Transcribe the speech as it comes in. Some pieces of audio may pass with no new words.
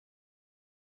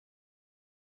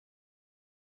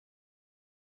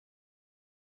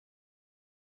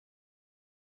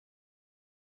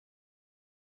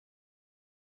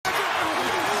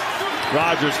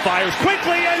Rodgers fires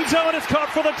quickly, end zone is caught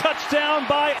for the touchdown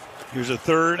by... Here's a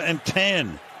 3rd and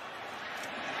 10.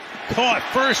 Caught,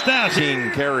 first down.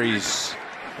 15 carries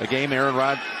a game. Aaron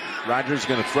Rodgers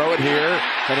going to throw it here,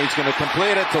 and he's going to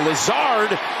complete it to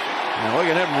Lazard. Now look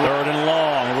at him. 3rd and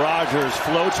long. Rodgers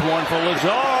floats one for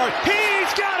Lazard.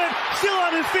 He's got it. Still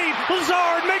on his feet.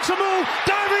 Lazard makes a move,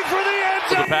 diving for the end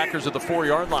zone. The Packers at the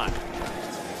 4-yard line.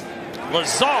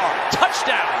 Lazard,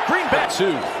 touchdown. Green Bay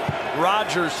 2.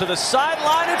 Rodgers to the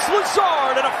sideline. It's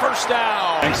Lazard and a first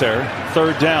down. Thanks, sir.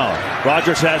 3rd down.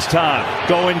 Rodgers has time.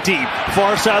 Going deep.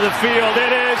 Far side of the field.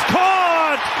 It is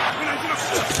caught.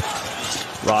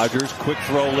 Rodgers, quick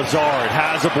throw. Lazard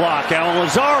has a block. Alan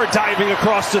Lazard diving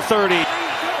across the 30.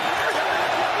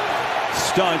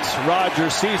 Stunts.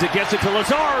 Rodgers sees it, gets it to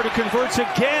Lazard, who converts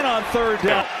again on 3rd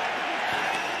down.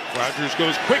 Rodgers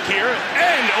goes quick here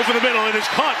and over the middle. It is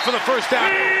caught for the first down.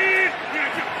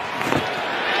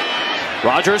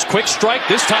 Rodgers, quick strike.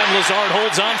 This time Lazard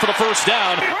holds on for the first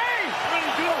down.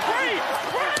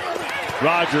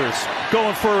 Rodgers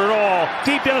going for it all.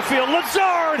 Deep down the field.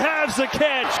 Lazard has the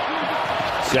catch.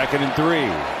 2nd and 3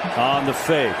 on the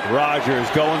fake. Rodgers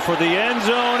going for the end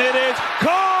zone. It is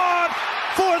caught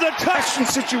for the touchdown.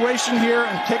 Situation here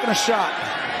and taking a shot.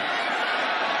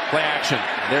 Play action.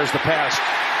 There's the pass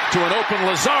to an open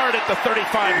Lazard at the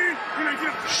 35.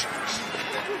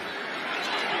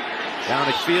 Down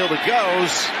the field it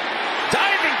goes.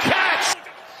 Diving catch.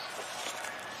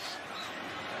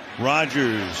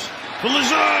 Rodgers for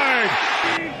Lazard.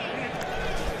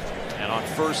 And on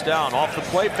first down, off the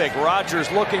play fake, Rodgers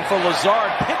looking for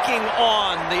Lazard, picking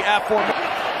on the aforementioned.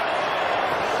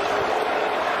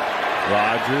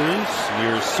 Rodgers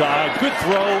near side. Good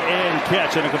throw and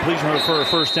catch and a completion for a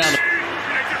first down.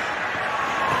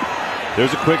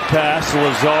 There's a quick pass.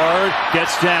 Lazard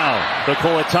gets down. They'll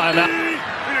call a timeout.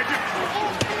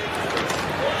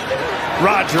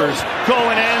 Rodgers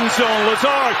going end zone.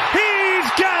 Lazard. He's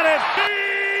got it.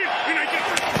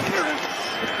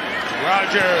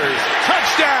 Rodgers.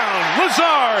 Touchdown.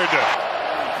 Lazard.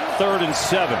 3rd and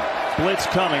 7. Blitz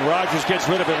coming. Rodgers gets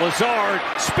rid of it. Lazard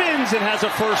spins and has a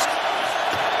first.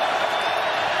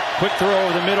 Quick throw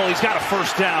over the middle. He's got a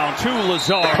first down to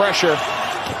Lazard. Pressure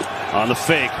on the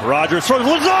fake. Rodgers throws.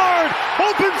 Lazard.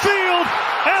 Open field.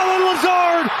 Alan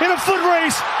Lazard in a foot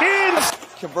race.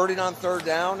 Converting on 3rd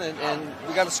down, and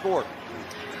we got to score.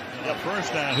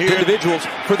 First down here. individuals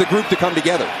for the group to come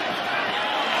together.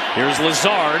 Here's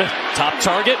Lazard, top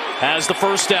target, has the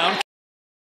first down.